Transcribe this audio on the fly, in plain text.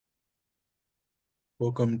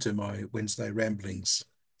Welcome to my Wednesday ramblings.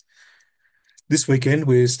 This weekend,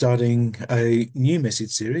 we're starting a new message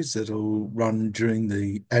series that'll run during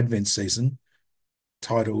the Advent season,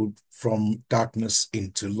 titled From Darkness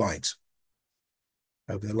into Light.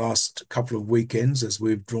 Over the last couple of weekends, as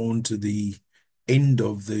we've drawn to the end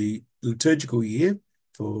of the liturgical year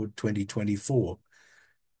for 2024,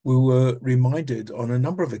 we were reminded on a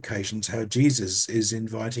number of occasions how Jesus is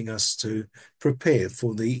inviting us to prepare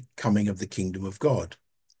for the coming of the kingdom of God.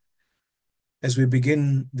 As we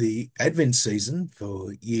begin the Advent season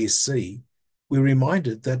for Year C, we're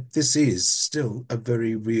reminded that this is still a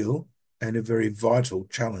very real and a very vital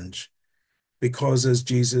challenge, because as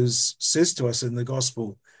Jesus says to us in the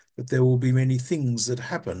Gospel, that there will be many things that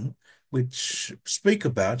happen which speak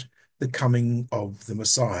about the coming of the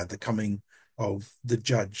Messiah, the coming of the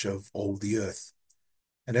Judge of all the earth.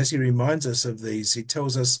 And as he reminds us of these, he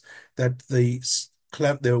tells us that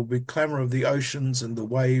there will be clamor of the oceans and the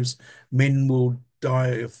waves. Men will die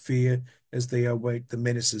of fear as they await the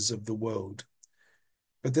menaces of the world.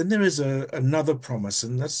 But then there is another promise,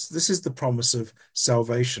 and this is the promise of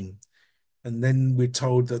salvation. And then we're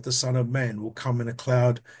told that the Son of Man will come in a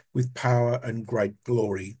cloud with power and great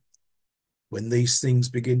glory. When these things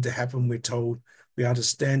begin to happen, we're told we are to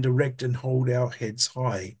stand erect and hold our heads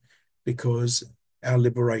high, because our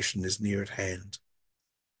liberation is near at hand.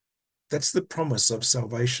 That's the promise of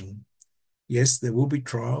salvation. Yes, there will be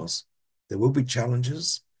trials, there will be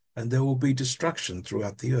challenges, and there will be destruction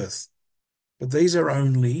throughout the earth. But these are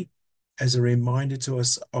only as a reminder to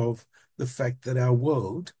us of the fact that our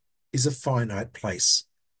world is a finite place,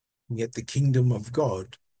 and yet the kingdom of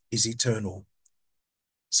God is eternal.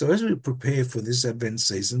 So as we prepare for this Advent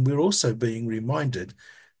season, we're also being reminded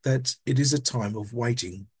that it is a time of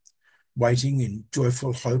waiting, waiting in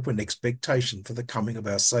joyful hope and expectation for the coming of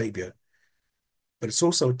our Saviour. But it's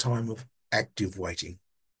also a time of active waiting.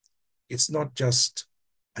 It's not just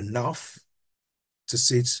enough to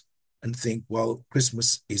sit and think, well,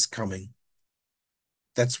 Christmas is coming.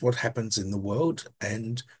 That's what happens in the world,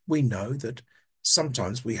 and we know that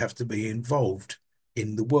sometimes we have to be involved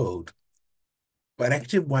in the world. But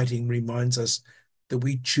active waiting reminds us that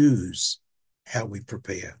we choose how we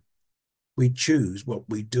prepare. We choose what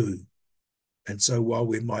we do. And so while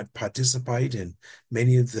we might participate in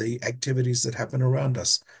many of the activities that happen around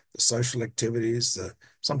us, the social activities, the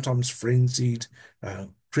sometimes frenzied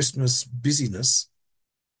Christmas busyness,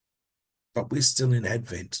 but we're still in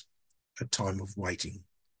Advent, a time of waiting.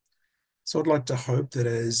 So I'd like to hope that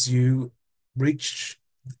as you reach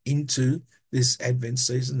into this Advent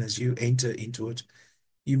season, as you enter into it,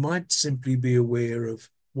 you might simply be aware of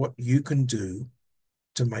what you can do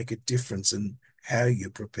to make a difference in how you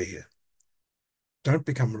prepare. Don't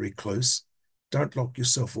become a recluse. Don't lock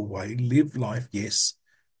yourself away. Live life, yes.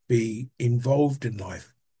 Be involved in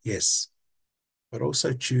life, yes. But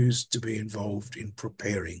also choose to be involved in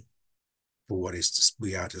preparing for what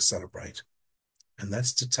we are to celebrate. And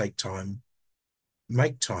that's to take time,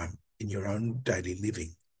 make time in your own daily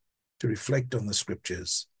living to reflect on the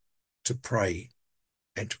scriptures, to pray,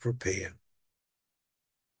 and to prepare.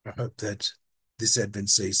 I hope that this Advent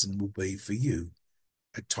season will be for you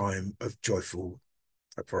a time of joyful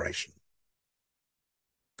preparation.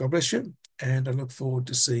 God bless you, and I look forward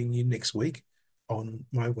to seeing you next week on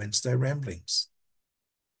my Wednesday ramblings.